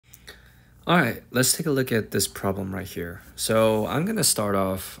All right, let's take a look at this problem right here. So I'm going to start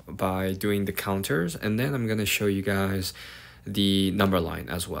off by doing the counters, and then I'm going to show you guys the number line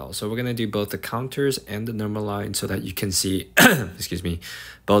as well. So we're going to do both the counters and the number line so that you can see, excuse me,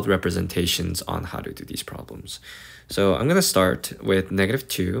 both representations on how to do these problems. So I'm going to start with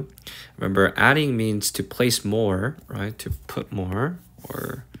 -2. Remember, adding means to place more, right? To put more,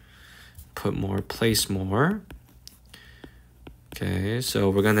 or put more, place more. Okay, so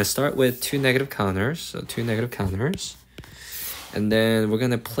we're gonna start with two negative counters, so two negative counters, and then we're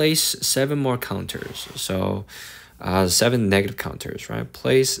gonna place 7 more counters, so 7 negative counters, right?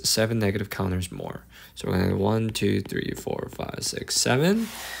 Place 7 negative counters more. So we're gonna 1, 2, 3, 4, 5, 6, 7,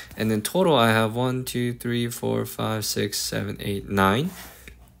 and in total I have 1, 2, 3, 4, 5, 6, 7, 8, 9.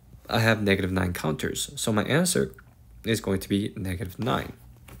 I have -9 counters, so my answer is going to be -9.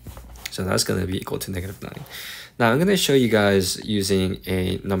 So that's going to be equal to -9. Now I'm going to show you guys using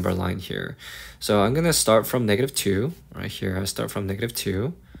a number line here. So I'm going to start from -2 right here. I start from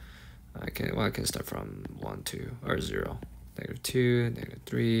 -2. I can start from 1, 2, or 0. -2,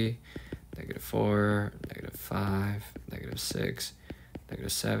 -3, -4, -5, -6,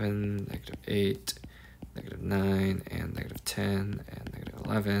 -7, -8, -9, and -10, and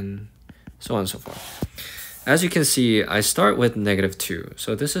 -11, so on and so forth. As you can see, I start with -2.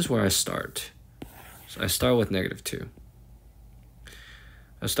 So this is where I start. So I start with -2.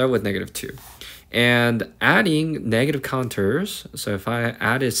 I start with -2. And adding negative counters, so if I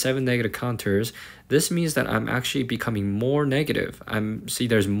added 7 negative counters, this means that I'm actually becoming more negative. See,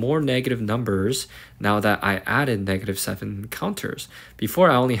 there's more negative numbers now that I added -7 counters. Before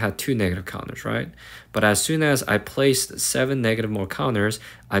I only had 2 negative counters, right? But as soon as I placed 7 negative more counters,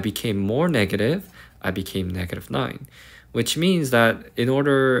 I became more negative. I became -9, which means that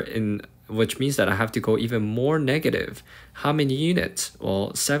which means that I have to go even more negative. How many units?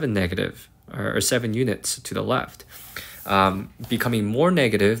 Well, 7 negative, or 7 units to the left. Becoming more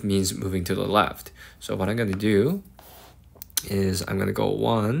negative means moving to the left. So what I'm going to do is I'm going to go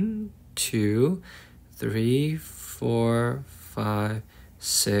 1, 2, 3, 4, 5,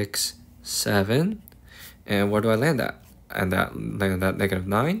 6, 7. And where do I land at? And that land at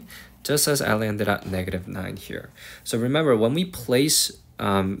 -9. Just as I landed at -9 here. So remember, when we place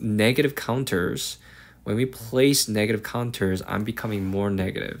negative counters, I'm becoming more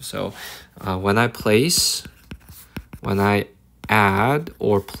negative. So when I add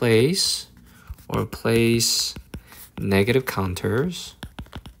or place negative counters,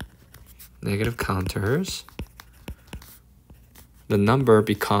 the number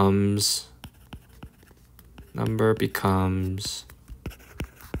becomes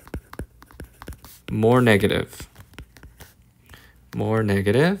more negative,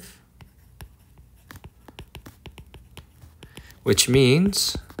 which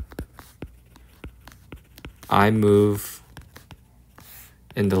means I move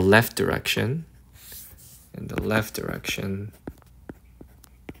in the left direction, on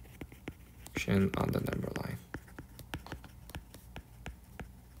the number line.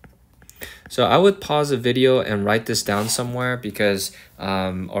 So I would pause the video and write this down somewhere, because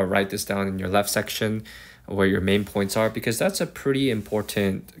or write this down in your left section where your main points are, because that's a pretty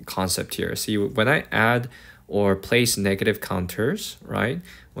important concept here. See, when I add or place negative counters, right?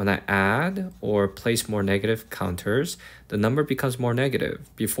 When I add or place more negative counters, the number becomes more negative.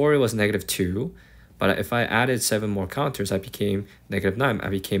 Before it was -2, but if I added 7 more counters, I became -9. I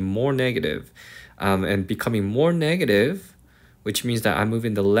became more negative, and becoming more negative, which means that I move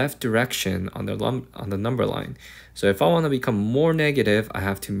in the left direction on the number line. So if I want to become more negative, I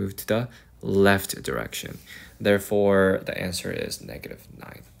have to move to the left direction. Therefore, the answer is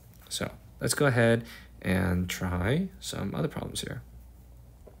 -9. So let's go ahead and try some other problems here.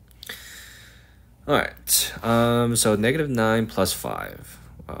 All right, so -9 plus 5.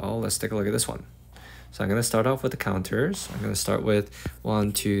 Well, let's take a look at this one. So I'm going to start off with the counters. I'm going to start with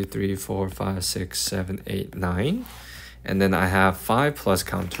 1, 2, 3, 4, 5, 6, 7, 8, 9. And then I have 5 plus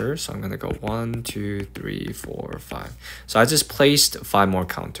counters. So I'm going to go 1, 2, 3, 4, 5. So I just placed 5 more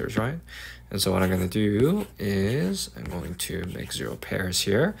counters, right? And so what I'm going to do is I'm going to make 0 pairs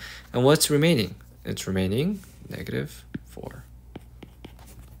here. And what's remaining? It's remaining -4,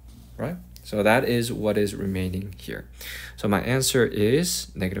 right? So that is what is remaining here. So my answer is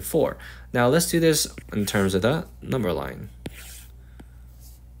 -4. Now let's do this in terms of the number line.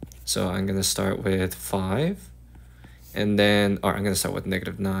 So I'm going to start with 5. And then, or I'm going to start with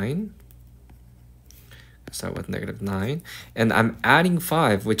 -9. Start with -9. And I'm adding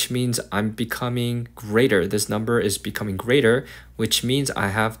 5, which means I'm becoming greater. This number is becoming greater, which means I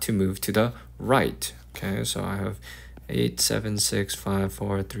have to move to the right. Okay, so I have 8, 7, 6, 5,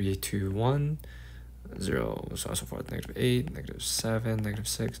 4, 3, 2, 1, 0, so on and so forth. Negative 8, negative 7, negative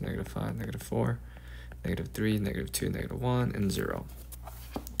 6, negative 5, negative 4, negative 3, negative 2, negative 1, and 0.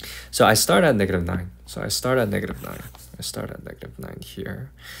 So I start at negative 9. So I start at negative 9. I start at negative 9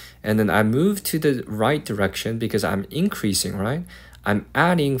 here. And then I move to the right direction because I'm increasing, right? I'm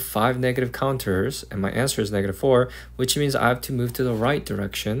adding 5 negative counters, and my answer is negative 4, which means I have to move to the right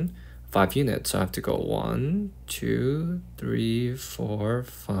direction 5 units. So I have to go 1, 2, 3, 4,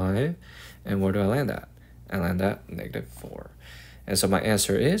 5. And where do I land at? I land at negative 4. And so my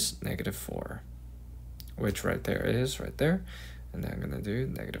answer is negative 4, which right there is right there. And then I'm going to do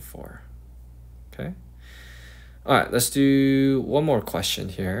negative 4. Okay. All right, let's do one more question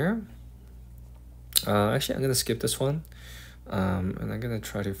here. Actually, I'm going to skip this one. And I'm going to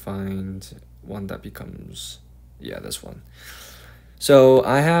try to find one that becomes, yeah, this one. So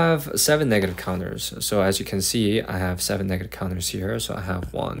I have 7 negative counters. So as you can see, I have 7 negative counters here. So I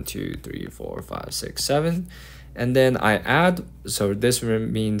have 1, 2, 3, 4, 5, 6, 7. And then I add, so this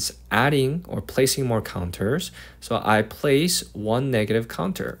means adding or placing more counters. So I place 1 negative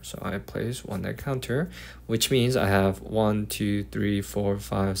counter. So I place 1 negative counter, which means I have 1, 2, 3, 4,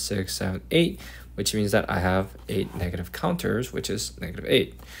 5, 6, 7, 8, which means that I have 8 negative counters, which is negative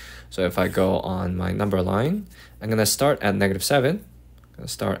 8. So if I go on my number line, I'm going to start at negative 7. I'm going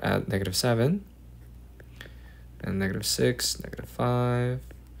to start at negative 7, and negative 6, negative 5,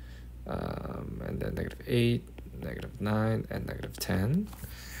 and then negative 8, negative 9, and negative 10.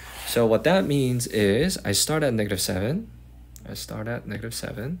 So what that means is I start at negative 7. I start at negative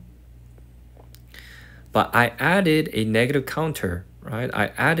 7. But I added a negative counter, right? I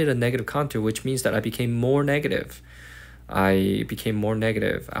added a negative counter, which means that I became more negative. I became more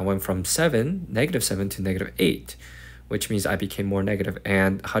negative. I went from 7, negative 7 to negative 8, which means I became more negative.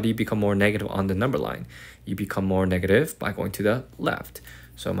 And how do you become more negative on the number line? You become more negative by going to the left.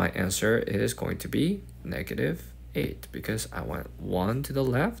 So my answer is going to be negative 8 because I went 1 to the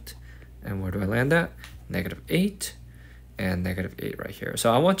left. And where do I land at? Negative 8 and negative 8 right here.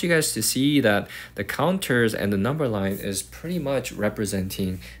 So I want you guys to see that the counters and the number line is pretty much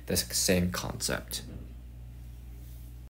representing the same concept.